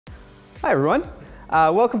Hi everyone.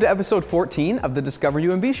 Welcome to episode 14 of the Discover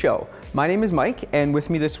UMB show. My name is Mike, and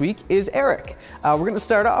with me this week is Eric. We're going to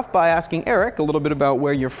start off by asking Eric a little bit about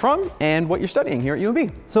where you're from and what you're studying here at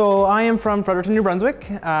UMB. So I am from Fredericton, New Brunswick,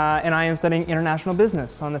 and I am studying international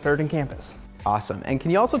business on the Fredericton campus. Awesome. And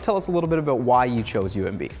can you also tell us a little bit about why you chose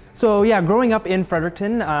UMB? So yeah, growing up in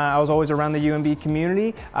Fredericton, I was always around the UMB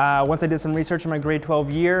community. Once I did some research in my grade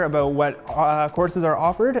 12 year about what courses are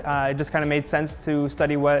offered, it just kind of made sense to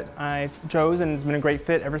study what I chose, and it's been a great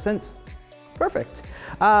fit ever since. Perfect.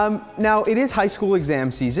 Now it is high school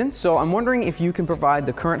exam season, so I'm wondering if you can provide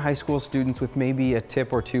the current high school students with maybe a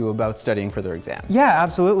tip or two about studying for their exams. Yeah,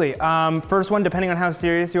 absolutely. First one, depending on how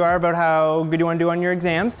serious you are about how good you want to do on your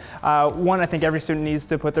exams. One, I think every student needs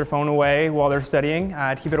to put their phone away while they're studying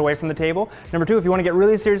to keep it away from the table. Number two, if you want to get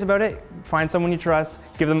really serious about it, find someone you trust,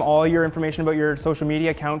 give them all your information about your social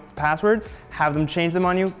media account passwords, have them change them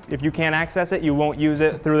on you. If you can't access it, you won't use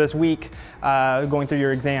it through this week going through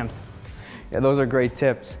your exams. Yeah, those are great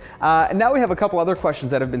tips. And now we have a couple other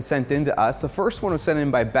questions that have been sent in to us. The first one was sent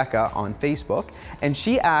in by Becca on Facebook, and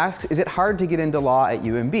she asks, is it hard to get into law at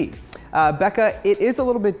UMB? Becca, it is a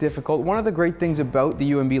little bit difficult. One of the great things about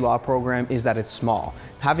the UMB law program is that it's small.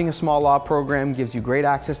 Having a small law program gives you great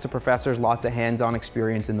access to professors, lots of hands-on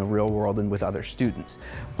experience in the real world and with other students.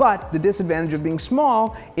 But the disadvantage of being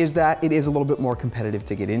small is that it is a little bit more competitive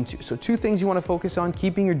to get into. So two things you want to focus on: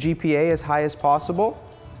 keeping your GPA as high as possible,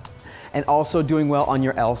 and also doing well on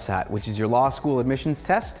your LSAT, which is your law school admissions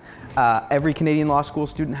test. Every Canadian law school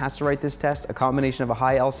student has to write this test. A combination of a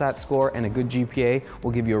high LSAT score and a good GPA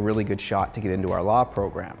will give you a really good shot to get into our law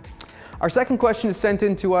program. Our second question is sent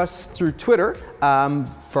in to us through Twitter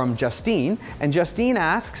from Justine, and Justine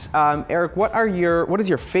asks, Eric, what is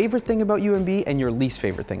your favorite thing about UMB and your least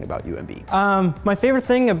favorite thing about UMB? My favorite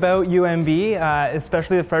thing about UMB,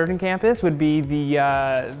 especially the Fredericton campus, would be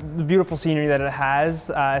the beautiful scenery that it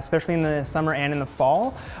has, especially in the summer and in the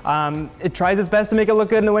fall. It tries its best to make it look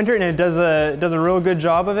good in the winter, and it does a real good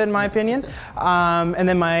job of it, in my opinion. And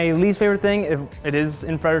then my least favorite thing, it is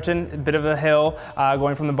in Fredericton, a bit of a hill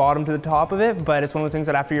going from the bottom to the top of it, but it's one of those things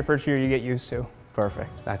that after your first year you get used to. Perfect.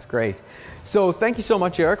 That's great. So thank you so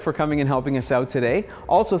much, Eric, for coming and helping us out today.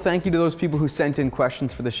 Also, thank you to those people who sent in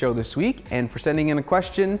questions for the show this week, and for sending in a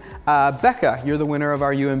question. Becca, you're the winner of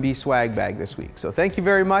our UMB swag bag this week. So thank you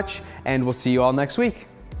very much, and we'll see you all next week.